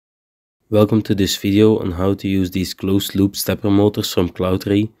Welcome to this video on how to use these closed loop stepper motors from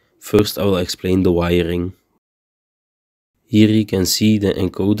Cloudray. First I will explain the wiring. Here you can see the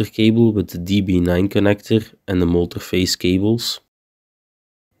encoder cable with the DB9 connector and the motor phase cables.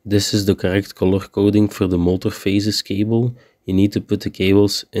 This is the correct color coding for the motor phases cable. You need to put the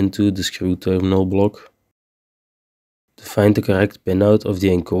cables into the screw terminal block. To find the correct pinout of the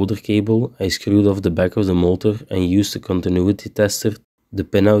encoder cable, I screwed off the back of the motor and used the continuity tester. The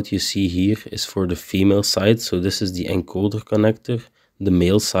pinout you see here is for the female side, so this is the encoder connector. The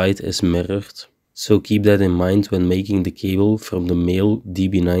male side is mirrored. So keep that in mind when making the cable from the male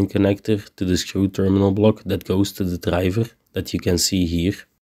DB9 connector to the screw terminal block that goes to the driver that you can see here.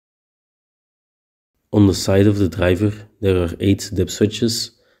 On the side of the driver there are 8 dip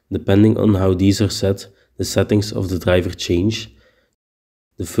switches. Depending on how these are set, the settings of the driver change.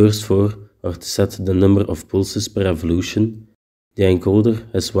 The first 4 are to set the number of pulses per revolution. The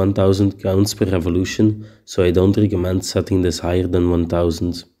encoder has 1000 counts per revolution, so I don't recommend setting this higher than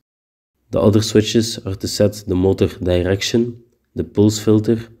 1000. The other switches are to set the motor direction, the pulse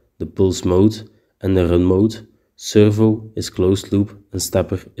filter, the pulse mode and the run mode. Servo is closed loop and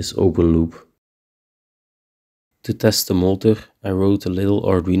stepper is open loop. To test the motor, I wrote a little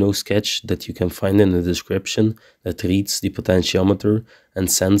Arduino sketch that you can find in the description that reads the potentiometer and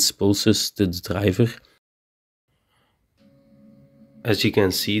sends pulses to the driver. As you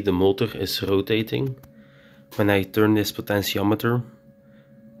can see, the motor is rotating. When I turn this potentiometer,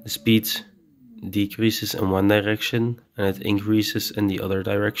 the speed decreases in one direction and it increases in the other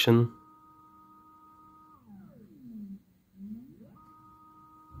direction.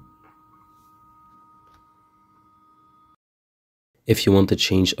 If you want to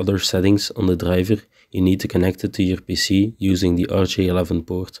change other settings on the driver, you need to connect it to your PC using the RJ11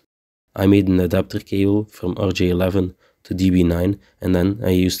 port. I made an adapter cable from RJ11 to DB9 and then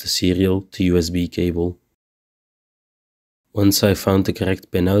I used the serial to USB cable. Once I found the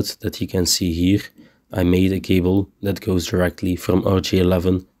correct pinout that you can see here, I made a cable that goes directly from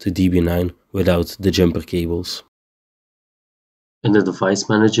RJ11 to DB9 without the jumper cables. In the device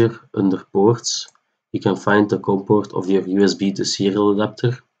manager under ports, you can find the COM port of your USB to serial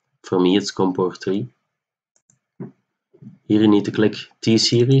adapter. For me it's COM port 3. Here you need to click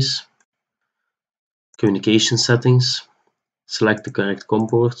T-Series, Communication Settings, select the correct COM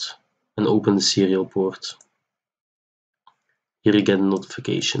port and open the serial port. Here you get a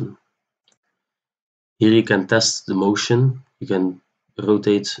notification. Here you can test the motion. You can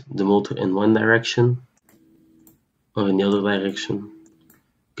rotate the motor in one direction or in the other direction.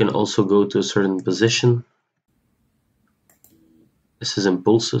 You can also go to a certain position. This is in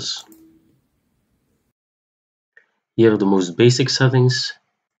pulses. Here are the most basic settings.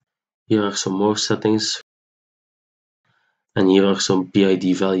 Here are some more settings. And here are some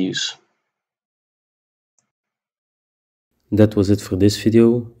PID values. That was it for this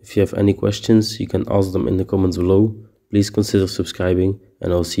video. If you have any questions, you can ask them in the comments below. Please consider subscribing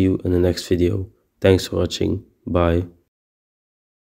and I'll see you in the next video. Thanks for watching. Bye.